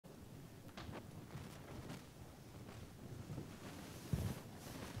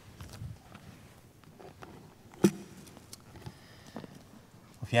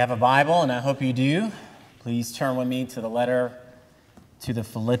If you have a Bible, and I hope you do, please turn with me to the letter to the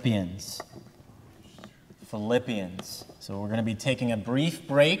Philippians. Philippians. So we're going to be taking a brief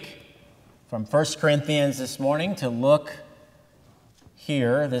break from 1 Corinthians this morning to look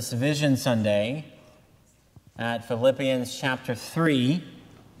here, this Vision Sunday, at Philippians chapter 3,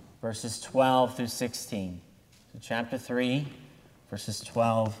 verses 12 through 16. So chapter 3, verses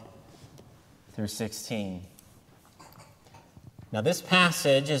 12 through 16. Now, this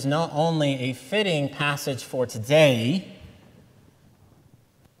passage is not only a fitting passage for today,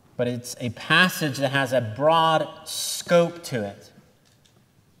 but it's a passage that has a broad scope to it.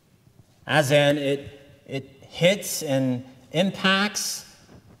 As in, it hits and impacts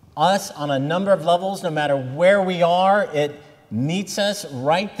us on a number of levels, no matter where we are. It meets us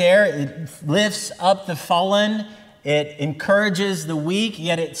right there. It lifts up the fallen. It encourages the weak,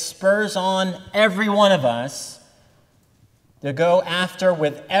 yet it spurs on every one of us to go after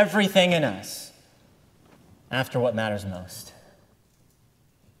with everything in us, after what matters most.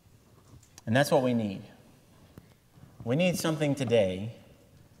 And that's what we need. We need something today,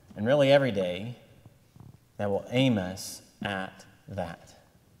 and really every day, that will aim us at that,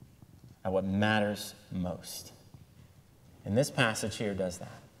 at what matters most. And this passage here does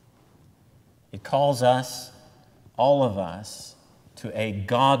that. It calls us, all of us, to a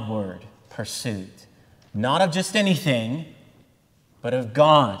Godward pursuit, not of just anything, but of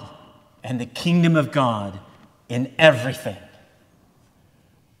God and the kingdom of God in everything.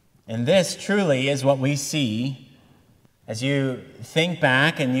 And this truly is what we see as you think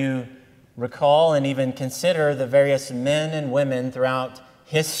back and you recall and even consider the various men and women throughout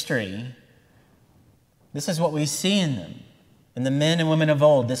history. This is what we see in them, in the men and women of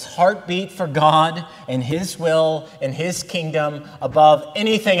old, this heartbeat for God and His will and His kingdom above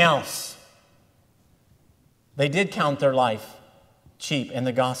anything else. They did count their life cheap and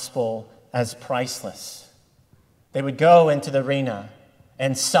the gospel as priceless. They would go into the arena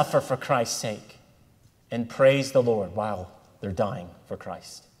and suffer for Christ's sake and praise the Lord while they're dying for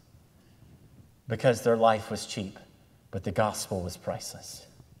Christ, because their life was cheap, but the gospel was priceless.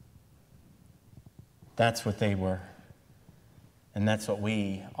 That's what they were. And that's what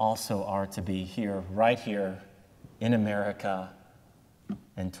we also are to be here, right here in America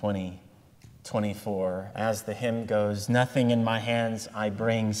in 2024. As the hymn goes, nothing in my hands I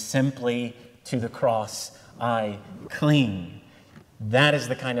bring, simply to the cross I cling. That is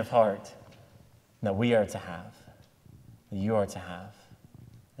the kind of heart that we are to have, that you are to have,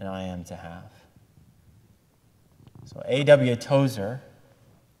 and I am to have. So A.W. Tozer,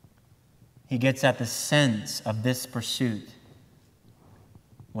 he gets at the sense of this pursuit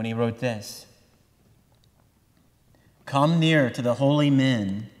when he wrote this: "Come near to the holy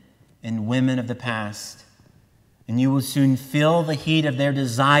men and women of the past, and you will soon feel the heat of their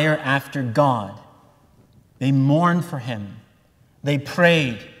desire after God. They mourned for Him. They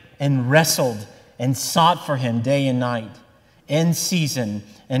prayed and wrestled and sought for Him day and night, in season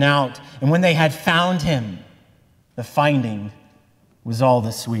and out. And when they had found Him, the finding was all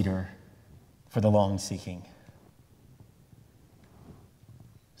the sweeter for the long seeking."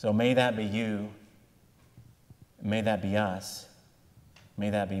 So may that be you. May that be us. May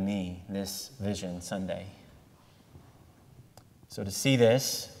that be me this Vision Sunday. So to see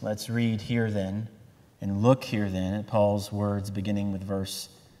this, let's read here then, and look here then at Paul's words beginning with verse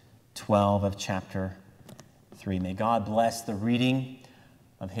 12 of chapter 3. May God bless the reading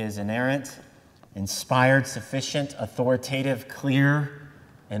of His inerrant, inspired, sufficient, authoritative, clear,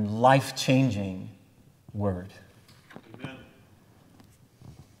 and life-changing word. Amen.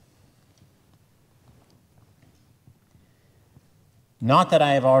 Not that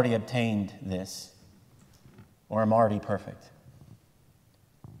I have already obtained this, or am already perfect,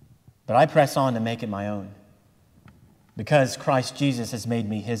 but I press on to make it my own, because Christ Jesus has made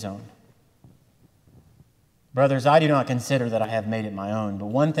me His own. Brothers, I do not consider that I have made it my own, but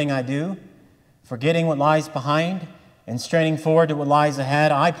one thing I do, forgetting what lies behind and straining forward to what lies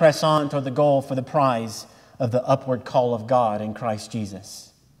ahead, I press on toward the goal for the prize of the upward call of God in Christ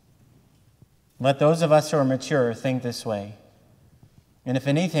Jesus. Let those of us who are mature think this way. And if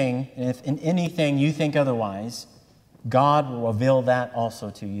in anything you think otherwise, God will reveal that also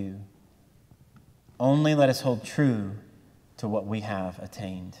to you. Only let us hold true to what we have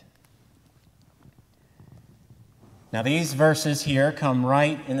attained. Now, these verses here come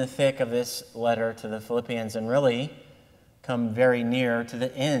right in the thick of this letter to the Philippians and really come very near to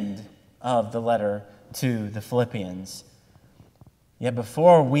the end of the letter to the Philippians. Yet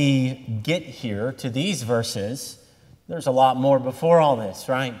before we get here to these verses, there's a lot more before all this,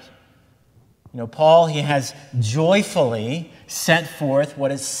 right? Paul, he has joyfully set forth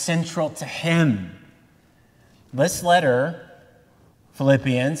what is central to him. This letter,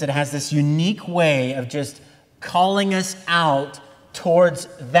 Philippians, it has this unique way of just calling us out towards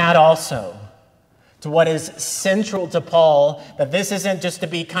that also, to what is central to Paul, that this isn't just to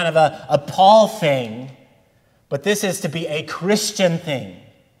be kind of a Paul thing, but this is to be a Christian thing.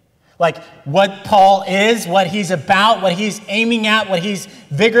 Like what Paul is, what he's about, what he's aiming at, what he's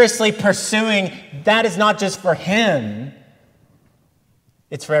vigorously pursuing, that is not just for him.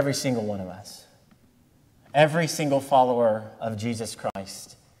 It's for every single one of us. Every single follower of Jesus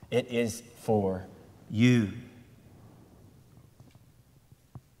Christ. It is for you.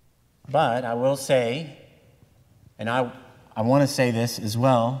 But I will say, and I want to say this as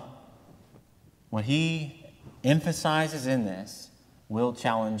well, what he emphasizes in this will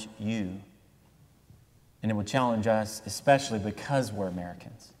challenge you. And it will challenge us, especially because we're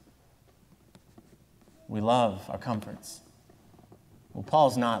Americans. We love our comforts. Well,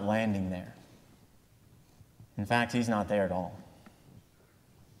 Paul's not landing there. In fact, he's not there at all.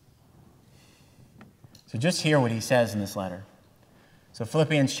 So just hear what he says in this letter. So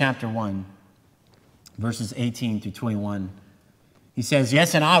Philippians chapter 1, verses 18 through 21. He says,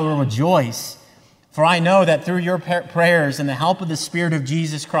 "Yes, and I will rejoice, for I know that through your prayers and the help of the Spirit of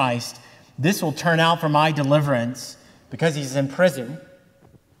Jesus Christ, this will turn out for my deliverance, because he's in prison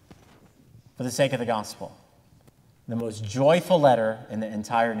for the sake of the gospel." The most joyful letter in the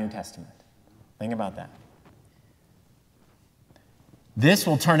entire New Testament. Think about that. "This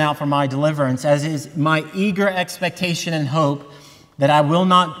will turn out for my deliverance, as is my eager expectation and hope, that I will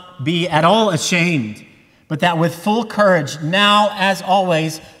not be at all ashamed, but that with full courage, now as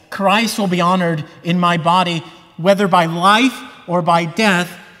always, Christ will be honored in my body, whether by life or by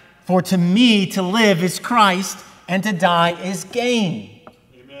death. For to me to live is Christ, and to die is gain."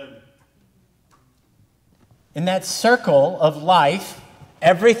 Amen. In that circle of life,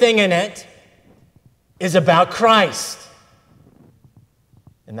 everything in it is about Christ.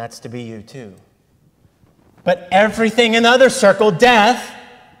 And that's to be you too. But everything in the other circle, death,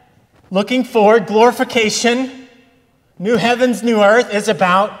 looking forward, glorification, new heavens, new earth, is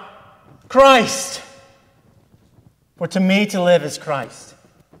about Christ. For to me to live is Christ,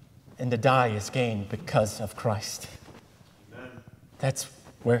 and to die is gain because of Christ. Amen. That's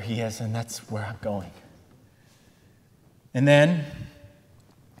where he is, and that's where I'm going. And then,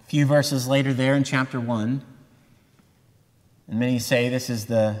 a few verses later there in chapter 1, and many say this is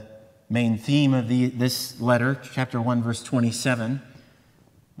the main theme of this letter, chapter 1, verse 27.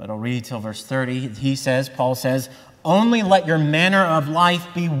 But I'll read till verse 30. Paul says, "Only let your manner of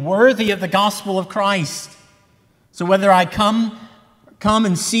life be worthy of the gospel of Christ. So whether I come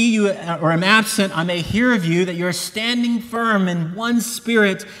and see you or am absent, I may hear of you that you are standing firm in one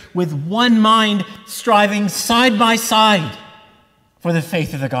spirit, with one mind, striving side by side for the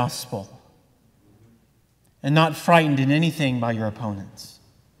faith of the gospel, and not frightened in anything by your opponents."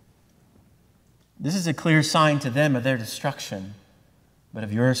 This is a clear sign to them of their destruction, but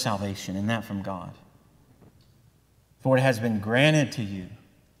of your salvation, and that from God. "For it has been granted to you."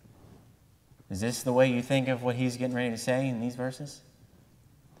 Is this the way you think of what he's getting ready to say in these verses?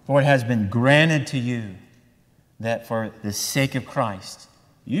 "For it has been granted to you that for the sake of Christ,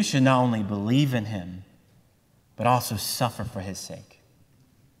 you should not only believe in him, but also suffer for his sake.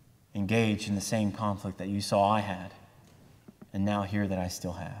 Engage in the same conflict that you saw I had, and now hear that I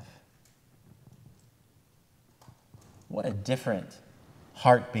still have." What a different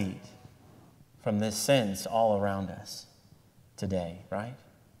heartbeat from this sense all around us today, right?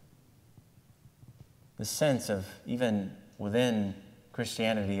 The sense of, even within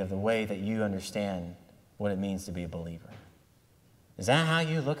Christianity, of the way that you understand what it means to be a believer. Is that how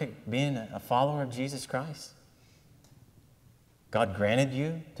you look at being a follower of Jesus Christ? God granted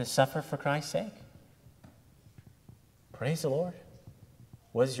you to suffer for Christ's sake? Praise the Lord.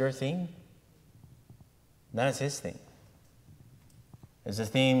 What is your theme? That is his theme. It's the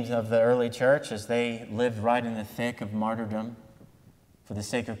themes of the early church as they lived right in the thick of martyrdom for the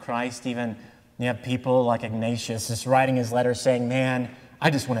sake of Christ. Even you have people like Ignatius just writing his letter saying, "Man,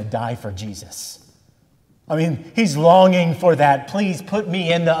 I just want to die for Jesus. I mean, he's longing for that. Please put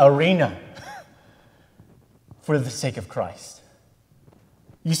me in the arena for the sake of Christ."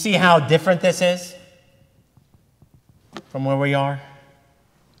 You see how different this is from where we are?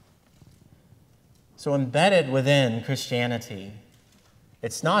 So embedded within Christianity,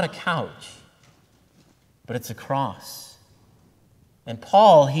 it's not a couch, but it's a cross. And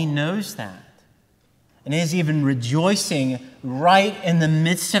Paul, he knows that. And is even rejoicing right in the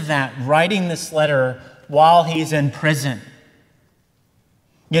midst of that, writing this letter while he's in prison.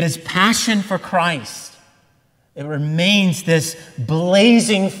 Yet his passion for Christ, it remains this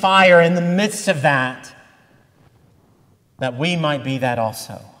blazing fire in the midst of that we might be that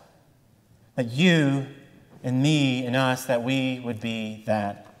also. That you and me and us, that we would be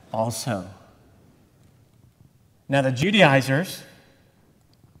that also. Now the Judaizers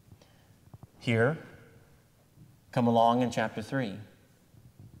here come along in chapter 3.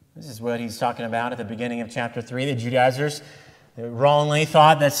 This is what he's talking about at the beginning of chapter 3. The Judaizers wrongly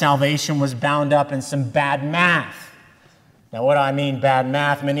thought that salvation was bound up in some bad math. Now, what do I mean bad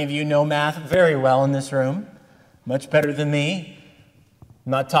math? Many of you know math very well in this room, much better than me.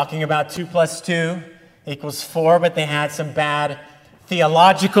 I'm not talking about 2 plus 2 equals 4, but they had some bad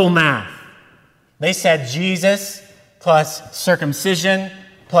theological math. They said Jesus plus circumcision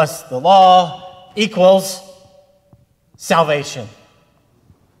plus the law equals salvation.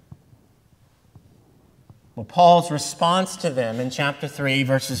 Well, Paul's response to them in chapter 3,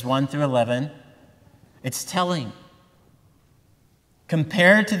 verses 1 through 11, it's telling.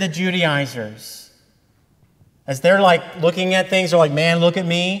 Compared to the Judaizers, as they're like looking at things, they're like, man, look at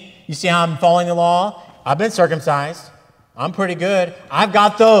me. You see how I'm following the law? I've been circumcised. I'm pretty good. I've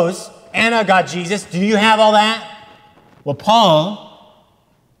got those, and I've got Jesus. Do you have all that? Well, Paul,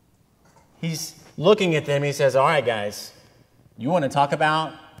 he's looking at them. He says, all right, guys, you want to talk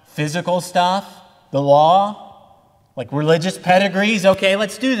about physical stuff? The law, like religious pedigrees, okay,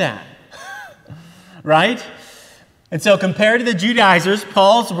 let's do that. Right? And so compared to the Judaizers,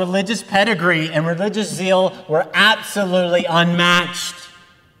 Paul's religious pedigree and religious zeal were absolutely unmatched.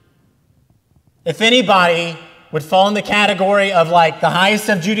 If anybody would fall in the category of like the highest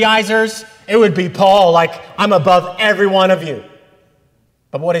of Judaizers, it would be Paul, like I'm above every one of you.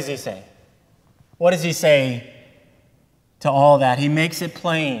 But what does he say? What does he say to all that? He makes it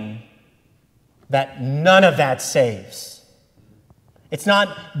plain that none of that saves. It's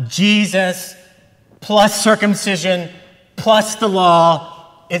not Jesus plus circumcision plus the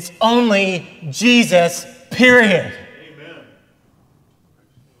law. It's only Jesus, period. Amen.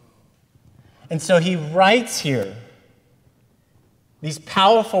 And so he writes here these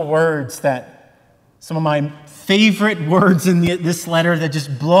powerful words that some of my favorite words in this letter that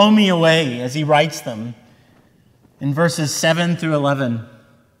just blow me away as he writes them in verses 7 through 11.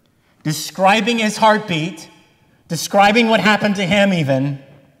 Describing his heartbeat, describing what happened to him even,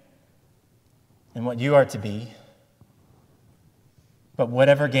 and what you are to be. But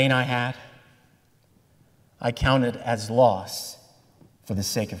whatever gain I had, I counted as loss for the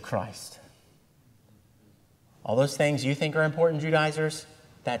sake of Christ. All those things you think are important, Judaizers,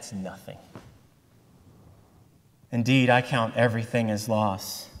 that's nothing. Indeed, I count everything as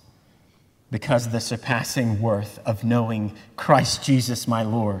loss because of the surpassing worth of knowing Christ Jesus my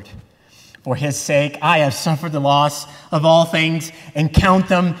Lord. For his sake, I have suffered the loss of all things and count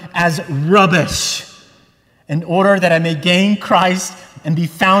them as rubbish, in order that I may gain Christ and be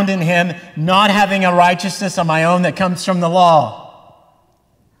found in him, not having a righteousness of my own that comes from the law,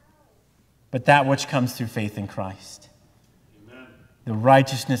 but that which comes through faith in Christ. Amen. The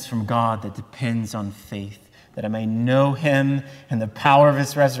righteousness from God that depends on faith, that I may know him and the power of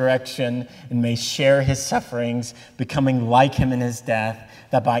his resurrection and may share his sufferings, becoming like him in his death,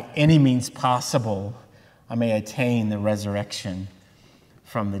 that by any means possible I may attain the resurrection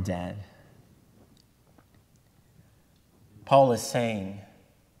from the dead. Paul is saying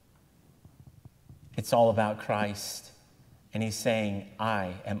it's all about Christ, and he's saying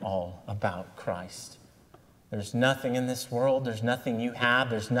I am all about Christ. There's nothing in this world, there's nothing you have,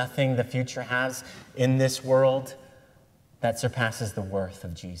 there's nothing the future has in this world that surpasses the worth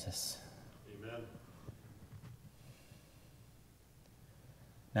of Jesus. Amen.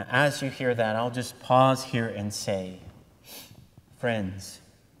 Now, as you hear that, I'll just pause here and say, friends,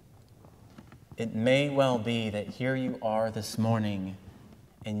 it may well be that here you are this morning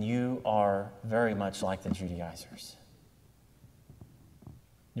and you are very much like the Judaizers.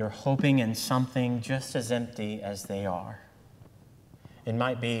 You're hoping in something just as empty as they are. It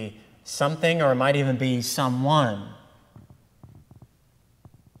might be something, or it might even be someone.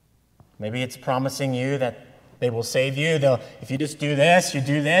 Maybe it's promising you that they will save you. If you just do this, you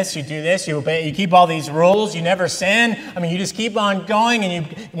do this, you do this, you obey, you keep all these rules, you never sin. I mean, you just keep on going,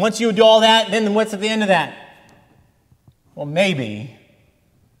 and once you do all that, then what's at the end of that? Well, maybe,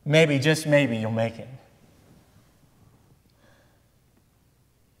 just maybe, you'll make it.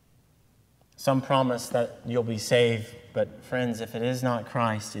 Some promise that you'll be saved, but friends, if it is not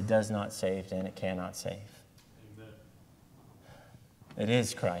Christ, it does not save, and it cannot save. Amen. It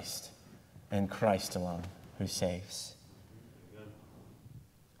is Christ, and Christ alone, who saves. Amen.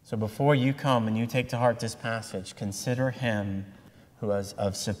 So before you come and you take to heart this passage, consider him who is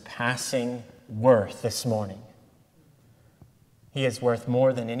of surpassing worth this morning. He is worth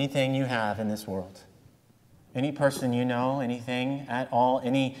more than anything you have in this world. Any person you know, anything at all,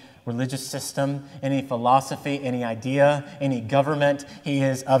 any religious system, any philosophy, any idea, any government, he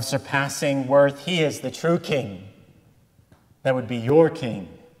is of surpassing worth. He is the true king. That would be your king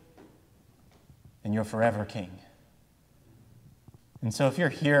and your forever king. And so if you're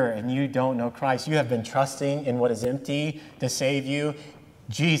here and you don't know Christ, you have been trusting in what is empty to save you,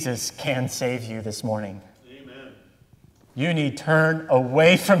 Jesus can save you this morning. You need to turn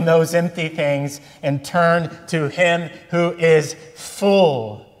away from those empty things and turn to Him who is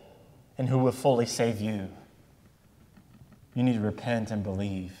full and who will fully save you. You need to repent and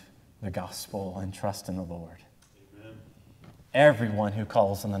believe the gospel and trust in the Lord. Amen. Everyone who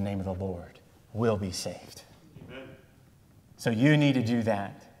calls on the name of the Lord will be saved. Amen. So you need to do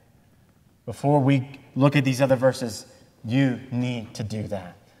that. Before we look at these other verses, you need to do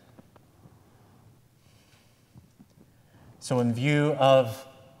that. So in view of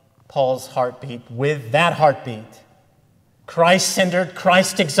Paul's heartbeat, with that heartbeat, Christ-centered,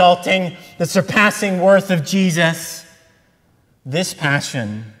 Christ-exalting, the surpassing worth of Jesus, this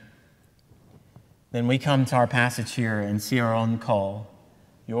passion, then we come to our passage here and see our own call,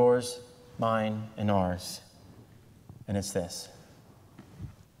 yours, mine, and ours. And it's this: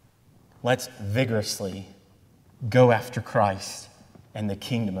 let's vigorously go after Christ and the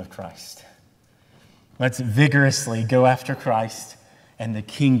kingdom of Christ. Let's vigorously go after Christ and the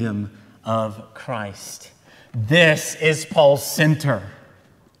kingdom of Christ. This is Paul's center.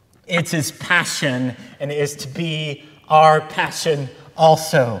 It's his passion, and it is to be our passion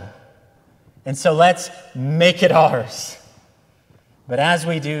also. And so let's make it ours. But as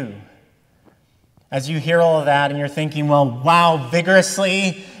we do, as you hear all of that and you're thinking, well, wow,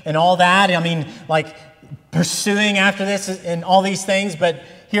 vigorously and all that, I mean, like pursuing after this and all these things, but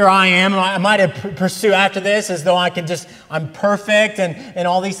here I am. I might have pursue after this as though I'm perfect and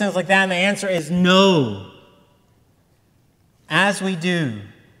all these things like that. And the answer is no. As we do,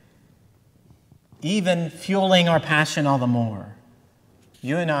 even fueling our passion all the more,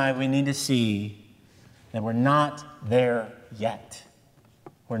 you and I, we need to see that we're not there yet.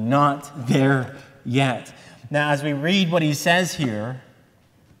 We're not there yet. Now, as we read what he says here,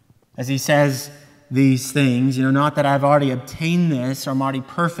 as he says these things, not that I've already obtained this or I'm already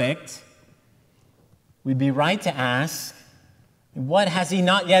perfect, we'd be right to ask, what has he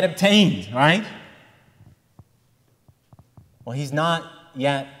not yet obtained, right? Well, he's not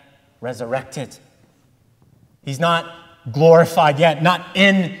yet resurrected. He's not glorified yet, not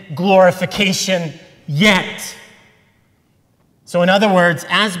in glorification yet. So in other words,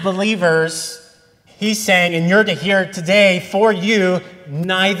 as believers, he's saying, and you're to hear today, for you,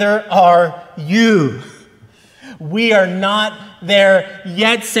 neither are you. We are not there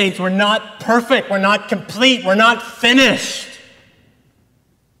yet, saints. We're not perfect. We're not complete. We're not finished.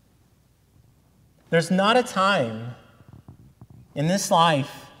 There's not a time in this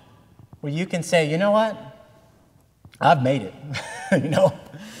life where you can say, you know what? I've made it.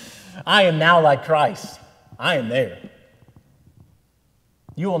 I am now like Christ. I am there.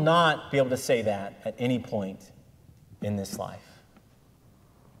 You will not be able to say that at any point in this life.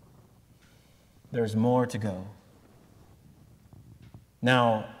 There's more to go.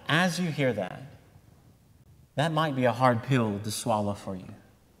 Now, as you hear that, that might be a hard pill to swallow for you.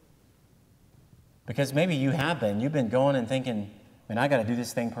 Because maybe you've been going and thinking, man, I got to do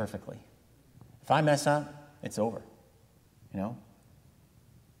this thing perfectly. If I mess up, it's over.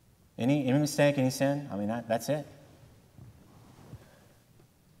 Any mistake, any sin, that's it.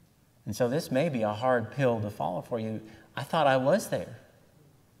 And so this may be a hard pill to follow for you. I thought I was there.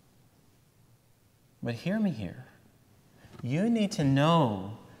 But hear me here. You need to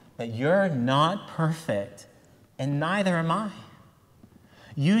know that you're not perfect, and neither am I.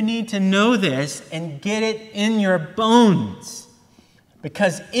 You need to know this and get it in your bones.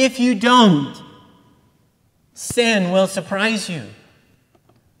 Because if you don't, sin will surprise you.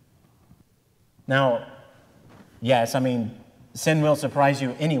 Now, yes, sin will surprise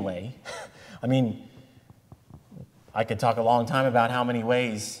you anyway. I could talk a long time about how many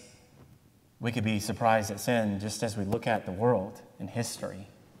ways we could be surprised at sin just as we look at the world and history.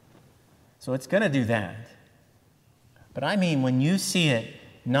 So it's going to do that. But when you see it,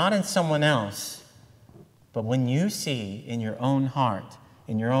 not in someone else, but when you see in your own heart,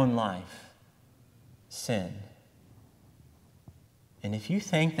 in your own life, sin. And if you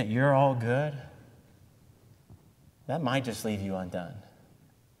think that you're all good, that might just leave you undone.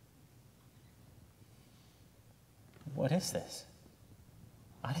 What is this?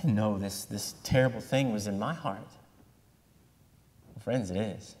 I didn't know this terrible thing was in my heart. Friends, it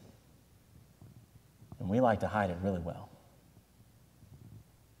is. And we like to hide it really well.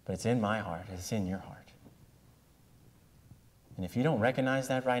 But it's in my heart. It's in your heart. And if you don't recognize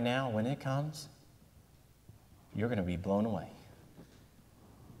that right now, when it comes, you're going to be blown away.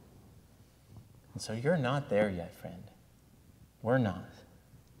 And so you're not there yet, friend. We're not.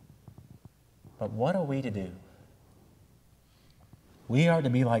 But what are we to do? We are to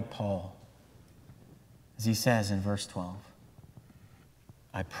be like Paul, as he says in verse 12.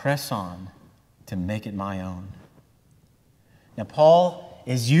 I press on to make it my own. Now, Paul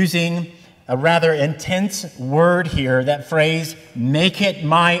is using a rather intense word here, that phrase, make it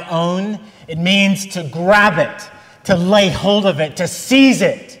my own. It means to grab it, to lay hold of it, to seize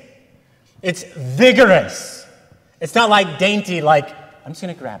it. It's vigorous. It's not like dainty, like, I'm just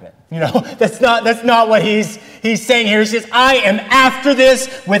going to grab it. You know, that's not what he's saying here. He says, I am after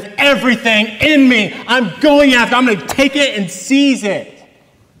this with everything in me. I'm going after, I'm going to take it and seize it.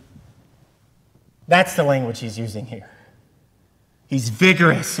 That's the language he's using here. He's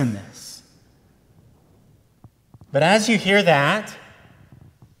vigorous in this. But as you hear that,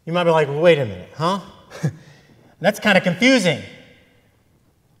 you might be like, wait a minute, huh? That's kind of confusing.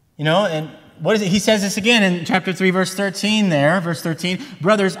 You know, and what is it? He says this again in chapter 3, verse 13 there. Verse 13,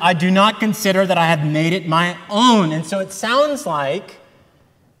 brothers, I do not consider that I have made it my own. And so it sounds like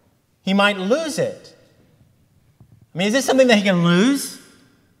he might lose it. I mean, is this something that he can lose?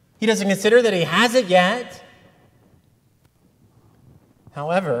 He doesn't consider that he has it yet.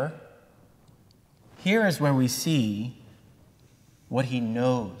 However, here is where we see what he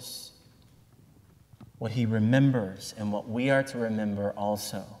knows, what he remembers, and what we are to remember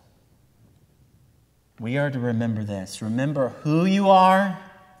also. We are to remember this. Remember who you are,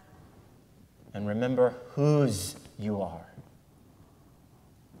 and remember whose you are.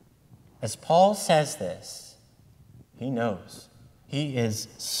 As Paul says this, he knows. He is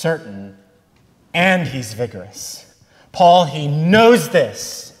certain, and he's vigorous. Paul, he knows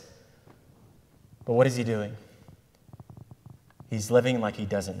this. But what is he doing? He's living like he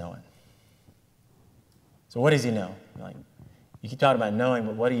doesn't know it. So what does he know? Like, you keep talking about knowing,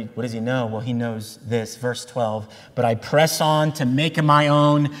 but what does he know? Well, he knows this, verse 12. But I press on to make it my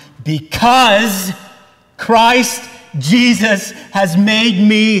own because Christ Jesus has made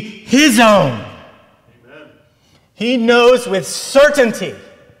me his own. Amen. He knows with certainty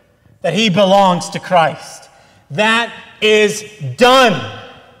that he belongs to Christ. That is done.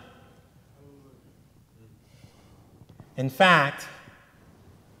 In fact,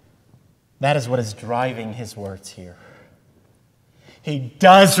 that is what is driving his words here. He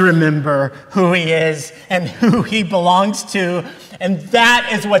does remember who he is and who he belongs to, and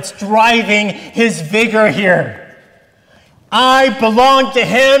that is what's driving his vigor here. I belong to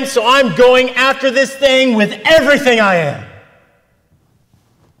him, so I'm going after this thing with everything I am.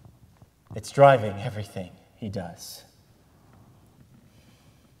 It's driving everything he does.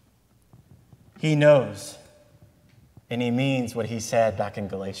 He knows, and he means what he said back in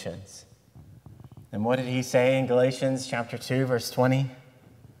Galatians. And what did he say in Galatians chapter 2, verse 20?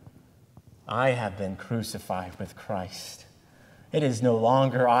 I have been crucified with Christ. It is no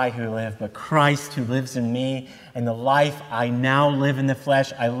longer I who live, but Christ who lives in me. And the life I now live in the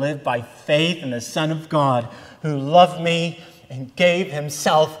flesh, I live by faith in the Son of God, who loved me and gave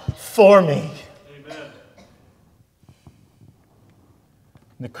himself for me. Amen.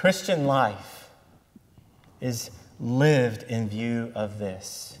 The Christian life is lived in view of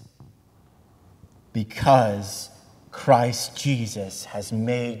this. Because Christ Jesus has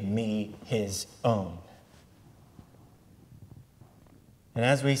made me his own. And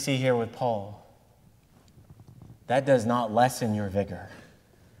as we see here with Paul, that does not lessen your vigor.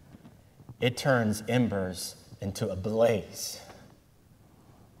 It turns embers into a blaze.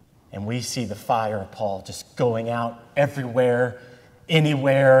 And we see the fire of Paul just going out everywhere,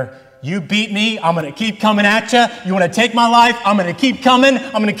 anywhere. You beat me, I'm going to keep coming at you. You want to take my life, I'm going to keep coming.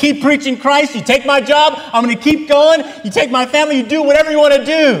 I'm going to keep preaching Christ. You take my job, I'm going to keep going. You take my family, you do whatever you want to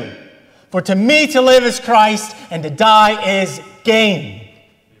do. For to me to live is Christ, and to die is gain.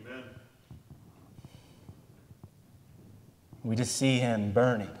 Amen. We just see him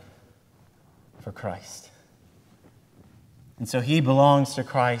burning for Christ. And so he belongs to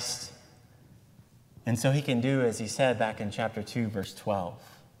Christ. And so he can do as he said back in chapter 2, verse 12.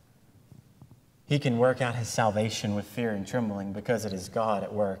 He can work out his salvation with fear and trembling because it is God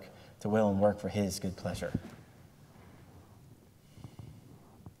at work to will and work for his good pleasure.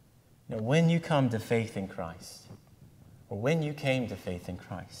 Now, when you come to faith in Christ, or when you came to faith in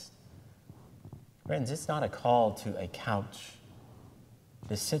Christ, friends, it's not a call to a couch.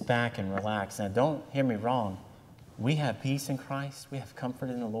 Just sit back and relax. Now, don't hear me wrong. We have peace in Christ. We have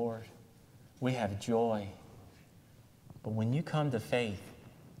comfort in the Lord. We have joy. But when you come to faith,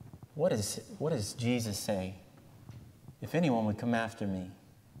 what does Jesus say? If anyone would come after me,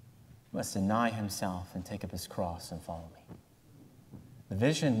 he must deny himself and take up his cross and follow me. The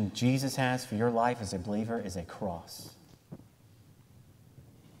vision Jesus has for your life as a believer is a cross.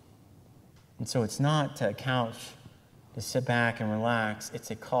 And so it's not a couch to sit back and relax. It's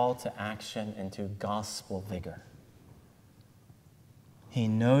a call to action and to gospel vigor. He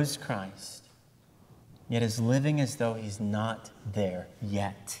knows Christ, yet is living as though he's not there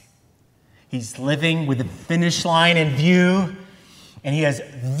yet. He's living with the finish line in view, and he is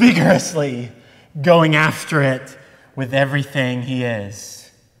vigorously going after it with everything he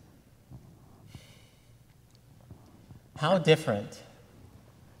is. How different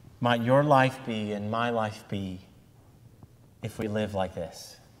might your life be and my life be if we live like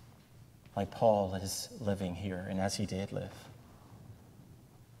this, like Paul is living here, and as he did live,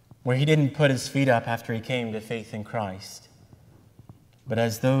 where he didn't put his feet up after he came to faith in Christ, but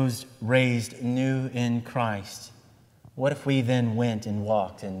as those raised new in Christ, what if we then went and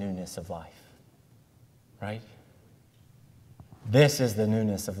walked in newness of life? Right? This is the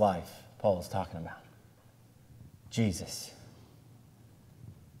newness of life Paul is talking about. Jesus.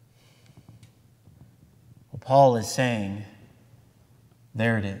 Well, Paul is saying,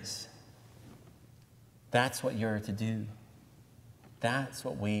 there it is. That's what you're to do. That's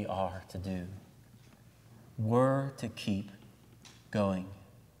what we are to do. We're to keep going.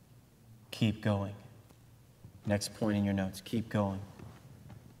 Keep going. Next point in your notes, keep going.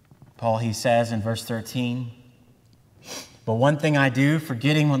 Paul, he says in verse 13, but one thing I do,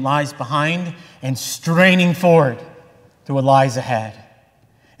 forgetting what lies behind and straining forward to what lies ahead.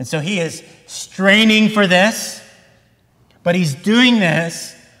 And so he is straining for this, but he's doing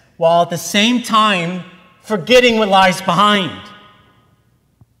this while at the same time forgetting what lies behind.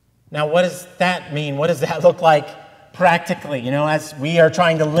 Now, what does that mean? What does that look like practically? You know, as we are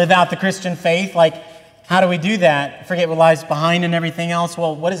trying to live out the Christian faith, like, how do we do that? Forget what lies behind and everything else.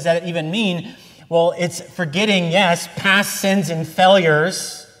 Well, what does that even mean? Well, it's forgetting, yes, past sins and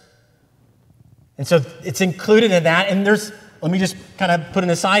failures. And so it's included in that. And let me just kind of put an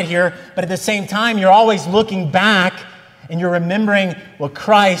aside here, but at the same time, you're always looking back and you're remembering what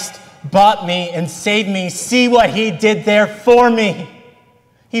Christ bought me and saved me. See what he did there for me.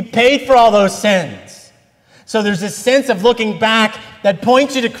 He paid for all those sins. So there's this sense of looking back that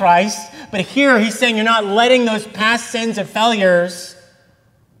points you to Christ. But here he's saying you're not letting those past sins and failures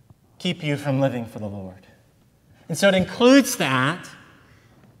keep you from living for the Lord. And so it includes that,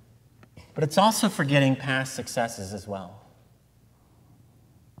 but it's also forgetting past successes as well.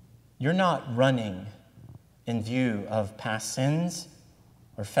 You're not running in view of past sins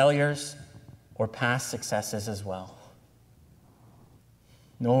or failures or past successes as well,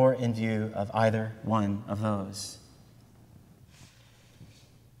 nor in view of either one of those.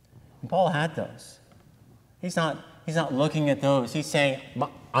 And Paul had those. He's not looking at those. He's saying,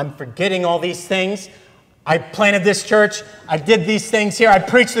 I'm forgetting all these things. I planted this church. I did these things here. I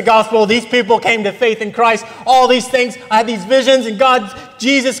preached the gospel. These people came to faith in Christ. All these things. I had these visions, and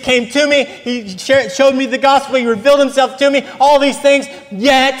Jesus came to me. He showed me the gospel. He revealed himself to me. All these things.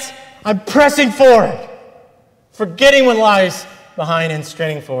 Yet, I'm pressing forward, forgetting what lies behind and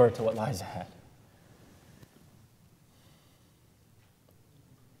straining forward to what lies ahead.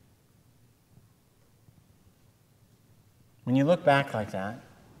 When you look back like that,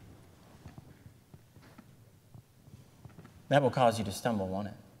 that will cause you to stumble, won't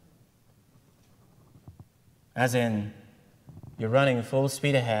it? As in, you're running full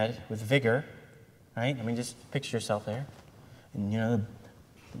speed ahead with vigor, right? I mean, just picture yourself there. And, the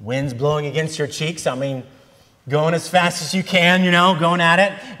wind's blowing against your cheeks. I mean, going as fast as you can, going at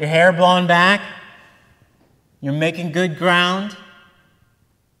it. Your hair blowing back. You're making good ground.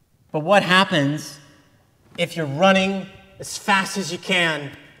 But what happens if you're running as fast as you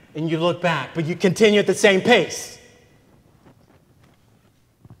can and you look back, but you continue at the same pace?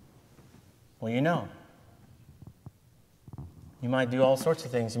 Well, you might do all sorts of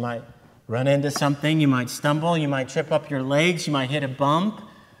things. You might run into something. You might stumble. You might trip up your legs. You might hit a bump.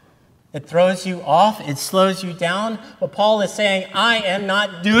 It throws you off. It slows you down. But Paul is saying, I am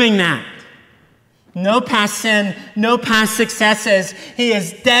not doing that. No past sin, no past successes. He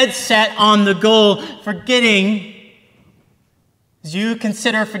is dead set on the goal. Forgetting, as you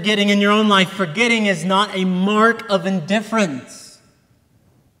consider forgetting in your own life, forgetting is not a mark of indifference,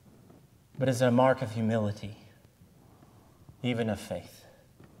 but is a mark of humility, even of faith.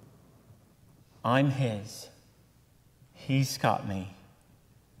 I'm his. He's got me.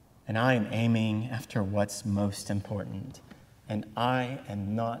 and I am aiming after what's most important. And I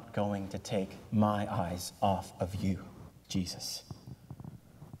am not going to take my eyes off of you, Jesus.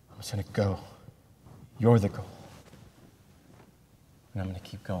 I'm just going to go. You're the goal. And I'm going to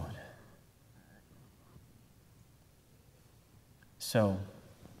keep going. So,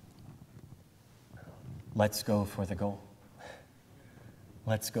 let's go for the goal.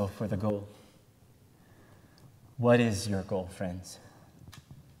 Let's go for the goal. What is your goal, friends?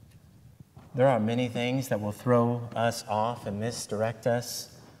 There are many things that will throw us off and misdirect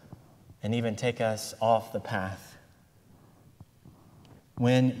us and even take us off the path.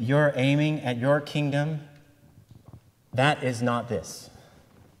 When you're aiming at your kingdom, that is not this,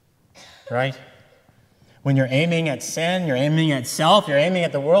 right? When you're aiming at sin, you're aiming at self, you're aiming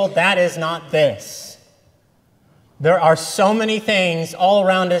at the world, that is not this. There are so many things all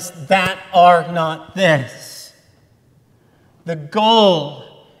around us that are not this. The goal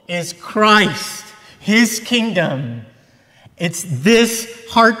is Christ, His kingdom. It's this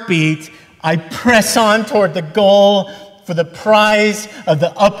heartbeat. I press on toward the goal for the prize of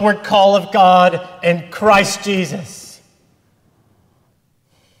the upward call of God in Christ Jesus.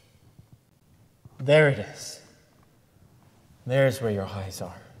 There it is. There's where your eyes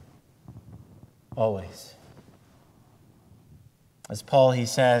are. Always. As Paul, he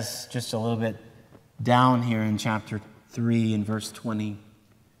says, just a little bit down here in chapter 3 and verse 20,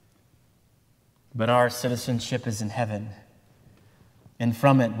 but our citizenship is in heaven, and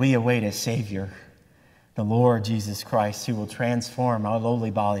from it we await a Savior, the Lord Jesus Christ, who will transform our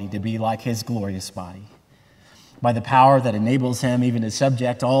lowly body to be like His glorious body, by the power that enables Him even to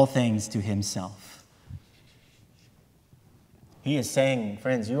subject all things to Himself. He is saying,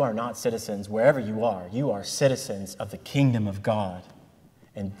 friends, you are not citizens wherever you are. You are citizens of the kingdom of God,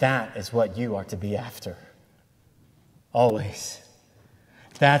 and that is what you are to be after. Always.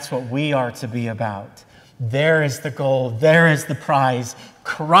 That's what we are to be about. There is the goal. There is the prize.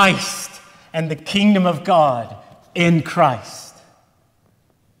 Christ and the kingdom of God in Christ.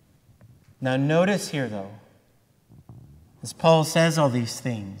 Now notice here, though, as Paul says all these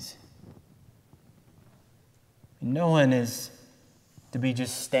things, no one is to be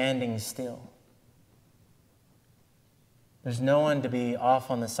just standing still. There's no one to be off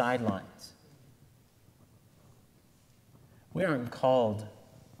on the sidelines. We aren't called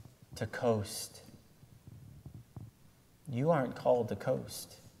to coast. You aren't called to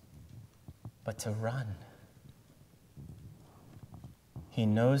coast, but to run. He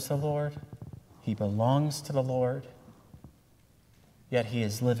knows the Lord. He belongs to the Lord. Yet he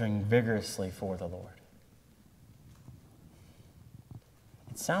is living vigorously for the Lord.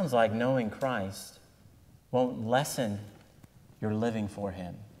 It sounds like knowing Christ won't lessen your living for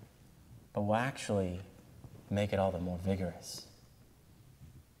Him, but will actually make it all the more vigorous.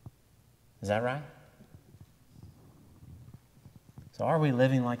 Is that right? So are we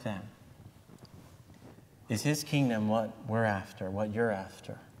living like that? Is His kingdom what we're after, what you're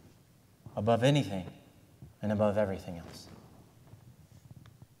after, above anything and above everything else?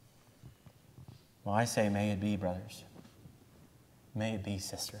 Well, I say, may it be, brothers. May it be,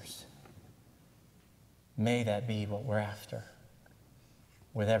 sisters. May that be what we're after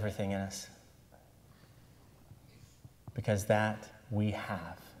with everything in us. Because that we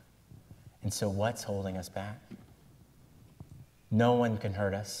have. And so what's holding us back? No one can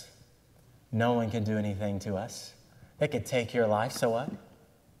hurt us. No one can do anything to us. They could take your life, so what?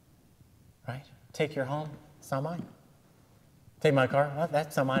 Right? Take your home, it's not mine. Take my car, well,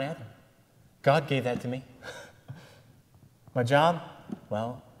 that's not mine either. God gave that to me. My job,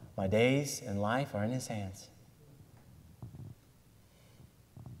 well, my days and life are in His hands.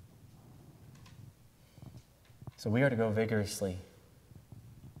 So we are to go vigorously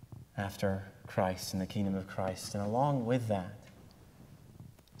after Christ and the kingdom of Christ. And along with that,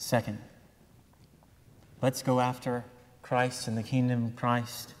 second, let's go after Christ and the kingdom of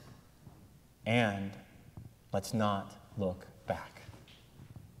Christ, and let's not look back.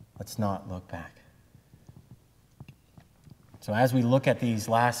 Let's not look back. So as we look at these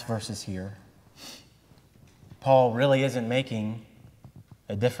last verses here, Paul really isn't making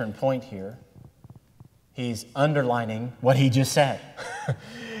a different point here. He's underlining what he just said.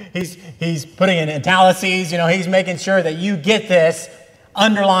 He's putting in italics, he's making sure that you get this.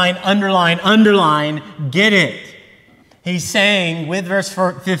 Underline, underline, underline, get it. He's saying with verse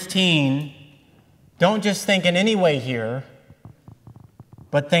 15, don't just think in any way here,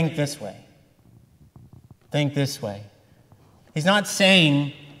 but think this way. Think this way. He's not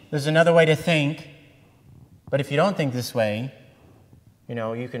saying there's another way to think, but if you don't think this way,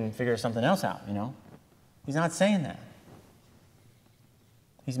 you can figure something else out, He's not saying that.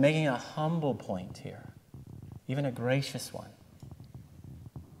 He's making a humble point here, even a gracious one.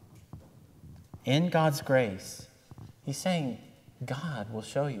 In God's grace, he's saying God will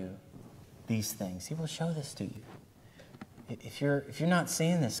show you these things. He will show this to you. If you're not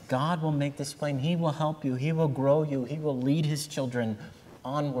seeing this, God will make this plain. He will help you. He will grow you. He will lead his children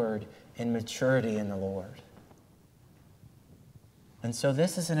onward in maturity in the Lord. And so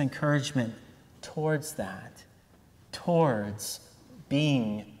this is an encouragement towards that, towards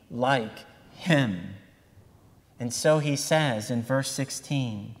being like him. And so he says in verse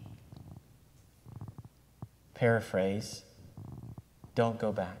 16, paraphrase, don't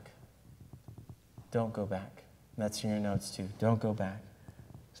go back. Don't go back. That's in your notes too. Don't go back.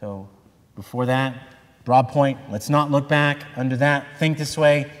 So before that, broad point, let's not look back. Under that, think this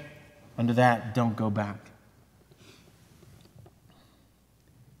way. Under that, don't go back.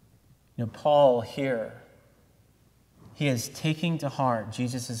 You know, Paul here, he is taking to heart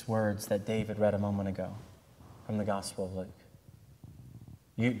Jesus' words that David read a moment ago from the Gospel of Luke.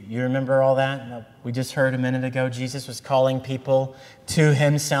 You remember all that? We just heard a minute ago, Jesus was calling people to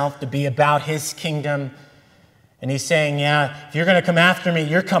himself to be about his kingdom. And he's saying, yeah, if you're going to come after me,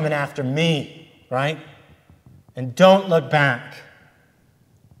 you're coming after me, right? And don't look back.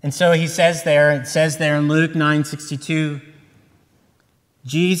 And so he says there, it says there in Luke 9:62,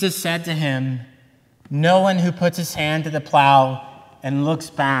 Jesus said to him, no one who puts his hand to the plow and looks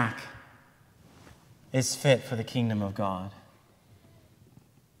back is fit for the kingdom of God.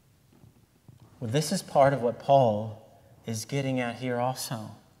 Well, this is part of what Paul is getting at here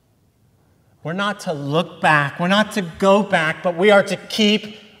also. We're not to look back. We're not to go back, but we are to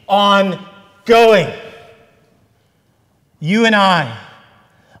keep on going. You and I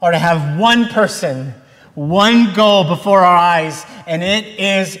are to have one person, one goal before our eyes, and it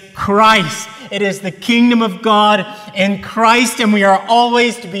is Christ. It is the kingdom of God in Christ, and we are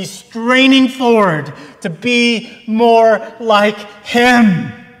always to be straining forward to be more like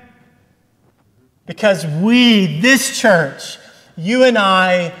him. Because we, this church, you and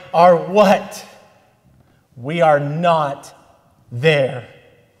I are what? We are not there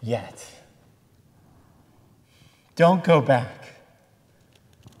yet. Don't go back.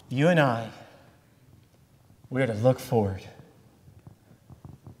 You and I, we are to look forward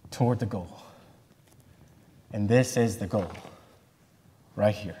toward the goal. And this is the goal,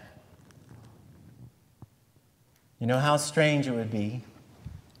 right here. You know how strange it would be,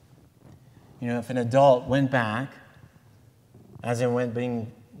 if an adult went back, as in went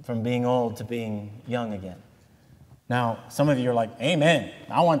from being old to being young again. Now, some of you are like, amen,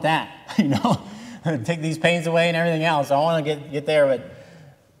 I want that. Take these pains away and everything else. I want to get there, but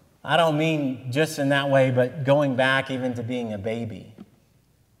I don't mean just in that way, but going back even to being a baby.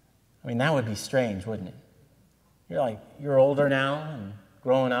 I mean, that would be strange, wouldn't it? You're older now and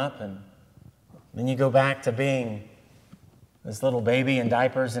growing up, and then you go back to being this little baby in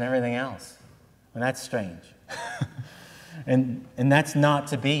diapers and everything else. And that's strange. And that's not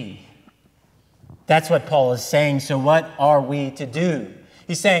to be. That's what Paul is saying. So what are we to do?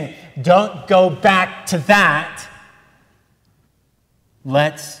 He's saying, don't go back to that.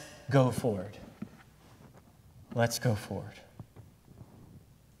 Let's go forward. Let's go forward.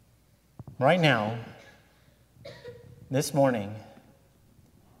 Right now, this morning,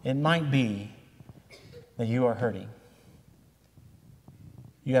 it might be that you are hurting.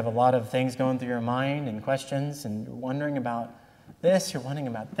 You have a lot of things going through your mind and questions, and you're wondering about this, you're wondering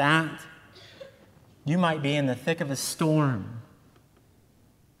about that. You might be in the thick of a storm.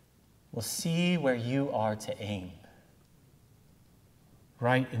 Well, see where you are to aim.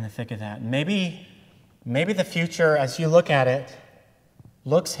 Right in the thick of that. Maybe the future, as you look at it,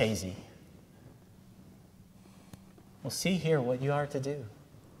 looks hazy. Well, see here what you are to do.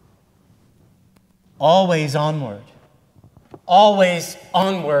 Always onward. Always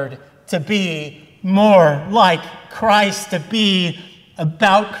onward to be more like Christ, to be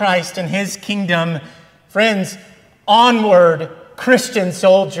about Christ and his kingdom. Friends, onward, Christian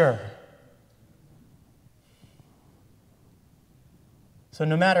soldier. So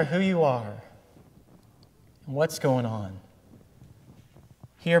no matter who you are and what's going on,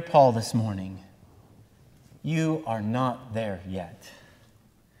 hear Paul this morning. You are not there yet.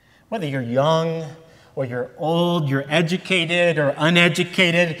 Whether you're young or you're old, you're educated or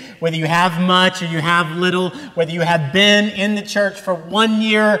uneducated, whether you have much or you have little, whether you have been in the church for 1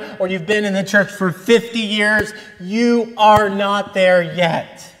 year or you've been in the church for 50 years, you are not there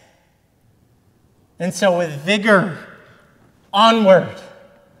yet. And so with vigor, onward,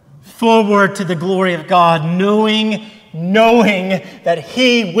 forward to the glory of God, knowing that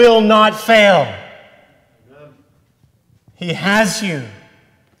he will not fail. He has you.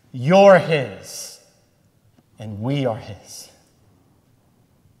 You're his, and we are his.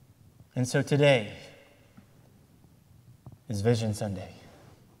 And so today is Vision Sunday.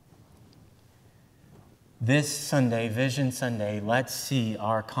 This Sunday, Vision Sunday, let's see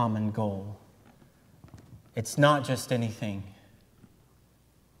our common goal. It's not just anything.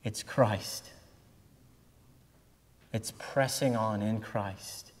 It's Christ. It's pressing on in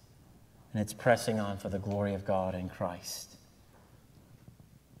Christ. And it's pressing on for the glory of God in Christ.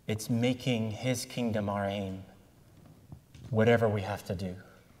 It's making his kingdom our aim, whatever we have to do,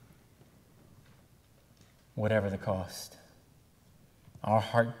 whatever the cost. Our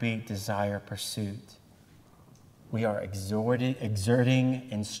heartbeat, desire, pursuit. We are exerting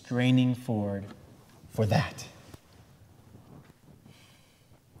and straining forward for that.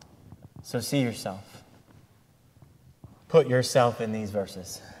 So see yourself. Put yourself in these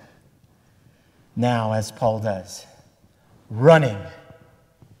verses. Now, as Paul does, running,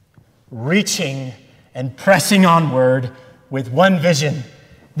 reaching, and pressing onward with one vision.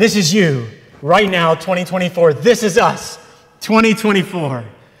 This is you right now, 2024. This is us, 2024,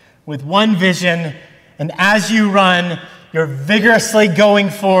 with one vision. And as you run, you're vigorously going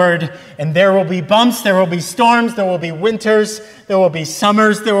forward, and there will be bumps, there will be storms, there will be winters, there will be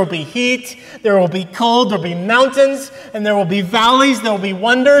summers, there will be heat, there will be cold, there will be mountains, and there will be valleys, there will be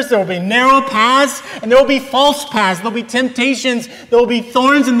wonders, there will be narrow paths, and there will be false paths, there will be temptations, there will be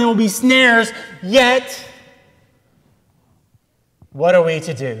thorns, and there will be snares. Yet, what are we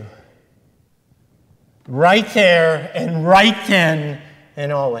to do? Right there and right then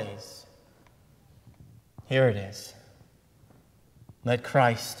and always. Here it is. Let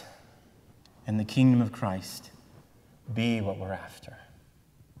Christ and the kingdom of Christ be what we're after.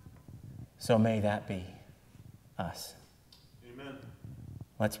 So may that be us. Amen.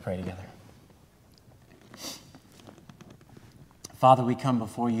 Let's pray together. Father, we come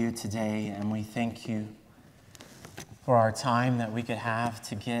before you today and we thank you for our time that we could have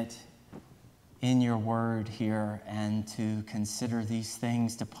to get in your word here and to consider these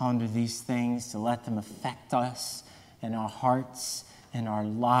things, to ponder these things, to let them affect us in our hearts, in our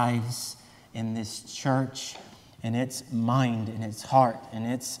lives, in this church, in its mind, in its heart, in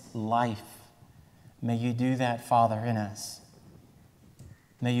its life. May you do that, Father, in us.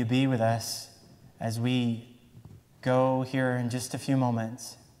 May you be with us as we go here in just a few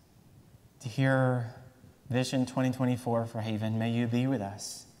moments to hear Vision 2024 for Haven. May you be with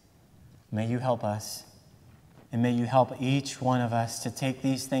us. May you help us, and may you help each one of us to take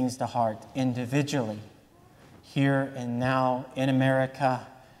these things to heart individually, here and now in America,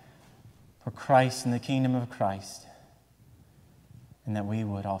 for Christ and the kingdom of Christ, and that we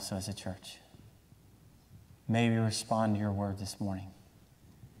would also as a church. May we respond to your word this morning.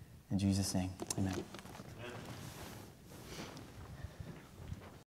 In Jesus' name, amen.